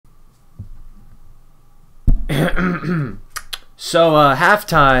So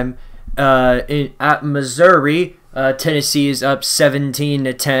halftime at Missouri, Tennessee is up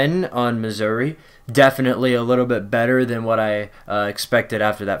 17-10 on Missouri. Definitely a little bit better than what I expected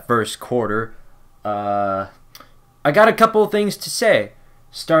after that first quarter. I got a couple of things to say,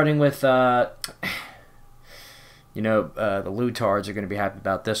 starting with the Lutards are going to be happy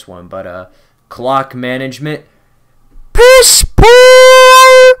about this one, but clock management. Piss poor!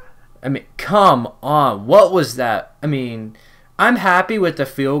 I mean, come on. What was that? I mean, I'm happy with the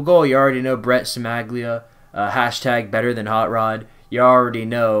field goal. You already know Brett Smaglia, hashtag better than Hot Rod. You already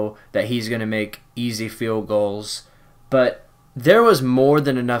know that he's going to make easy field goals. But there was more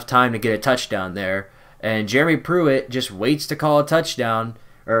than enough time to get a touchdown there. And Jeremy Pruitt just waits to call a touchdown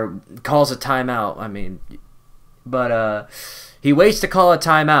or calls a timeout. I mean, but he waits to call a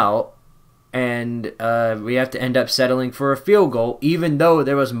timeout. And we have to end up settling for a field goal, even though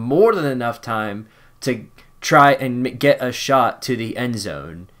there was more than enough time to try and get a shot to the end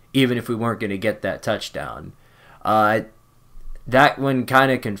zone, even if we weren't going to get that touchdown. That one kind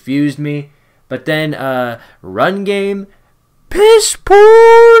of confused me. But then run game, piss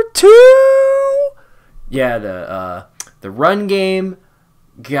poor too. Yeah, the run game,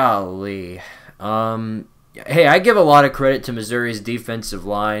 golly. Hey, I give a lot of credit to Missouri's defensive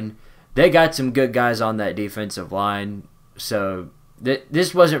line. They got some good guys on that defensive line, so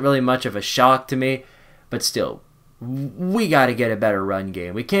this wasn't really much of a shock to me. But still, we got to get a better run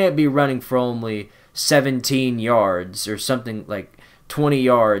game. We can't be running for only 17 yards or something like 20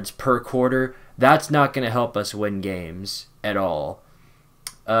 yards per quarter. That's not going to help us win games at all.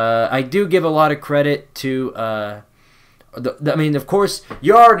 I do give a lot of credit to, I mean, of course,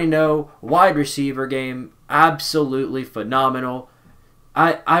 you already know, wide receiver game, absolutely phenomenal.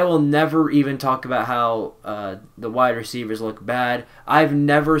 I will never even talk about how the wide receivers look bad. I've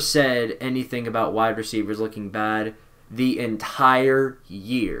never said anything about wide receivers looking bad the entire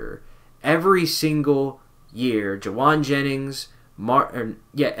year. Every single year, Jawan Jennings,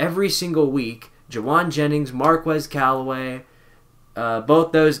 every single week, Jawan Jennings, Marquez Callaway,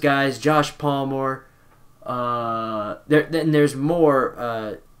 both those guys, Josh Palmer, then there's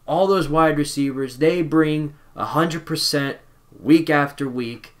more. All those wide receivers, they bring 100%. Week after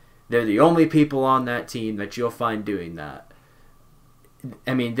week. They're the only people on that team that you'll find doing that.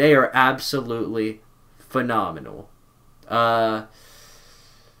 I mean, they are absolutely phenomenal. Jarrett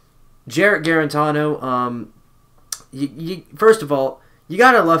Garantano, first of all, you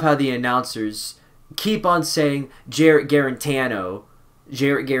gotta love how the announcers keep on saying Jarrett Garantano.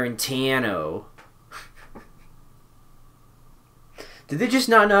 Jarrett Garantano. Did they just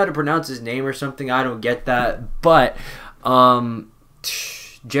not know how to pronounce his name or something? I don't get that. But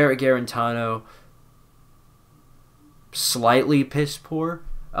Jarrett Garantano, slightly piss poor.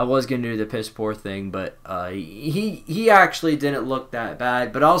 I was gonna do the piss poor thing, but he actually didn't look that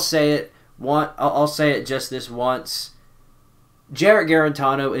bad. But I'll say it I'll say it just this once. Jarrett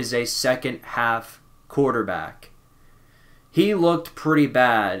Garantano is a second half quarterback. He looked pretty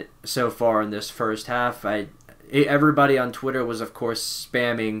bad so far in this first half. Everybody on Twitter was, of course,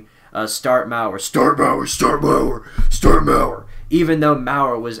 spamming start Maurer, start Maurer, start Maurer, start Maurer. Even though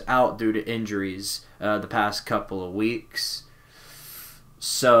Maurer was out due to injuries the past couple of weeks.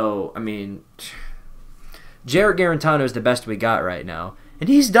 So, I mean, Jarrett Garantano is the best we got right now. And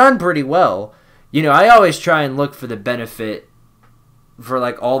he's done pretty well. You know, I always try and look for the benefit, for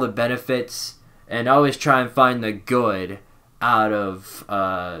like all the benefits, and I always try and find the good out of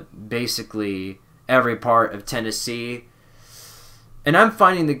basically every part of Tennessee. And I'm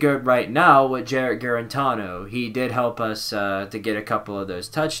finding the good right now with Jarrett Garantano. He did help us to get a couple of those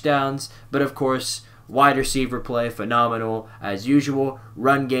touchdowns. But, of course, wide receiver play, phenomenal as usual.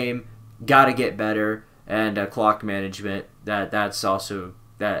 Run game, got to get better. And clock management, that's also,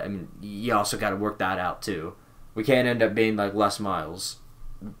 I mean, you also got to work that out too. We can't end up being like Les Miles.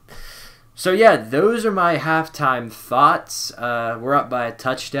 So, yeah, those are my halftime thoughts. We're up by a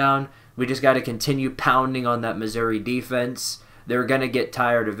touchdown. We just got to continue pounding on that Missouri defense. They're going to get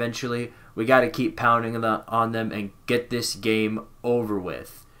tired eventually. We got to keep pounding on them and get this game over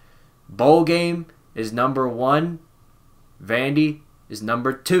with. Bowl game is number 1. Vandy is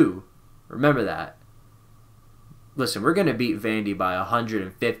number 2. Remember that. Listen, we're going to beat Vandy by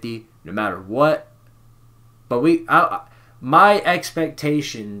 150 no matter what. But my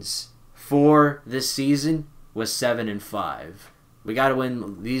expectations for this season was 7-5. We got to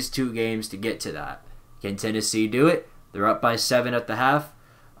win these 2 games to get to that. Can Tennessee do it? They're up by 7 at the half.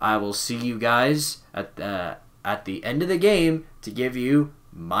 I will see you guys at the end of the game to give you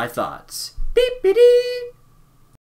my thoughts. Beep-be-dee!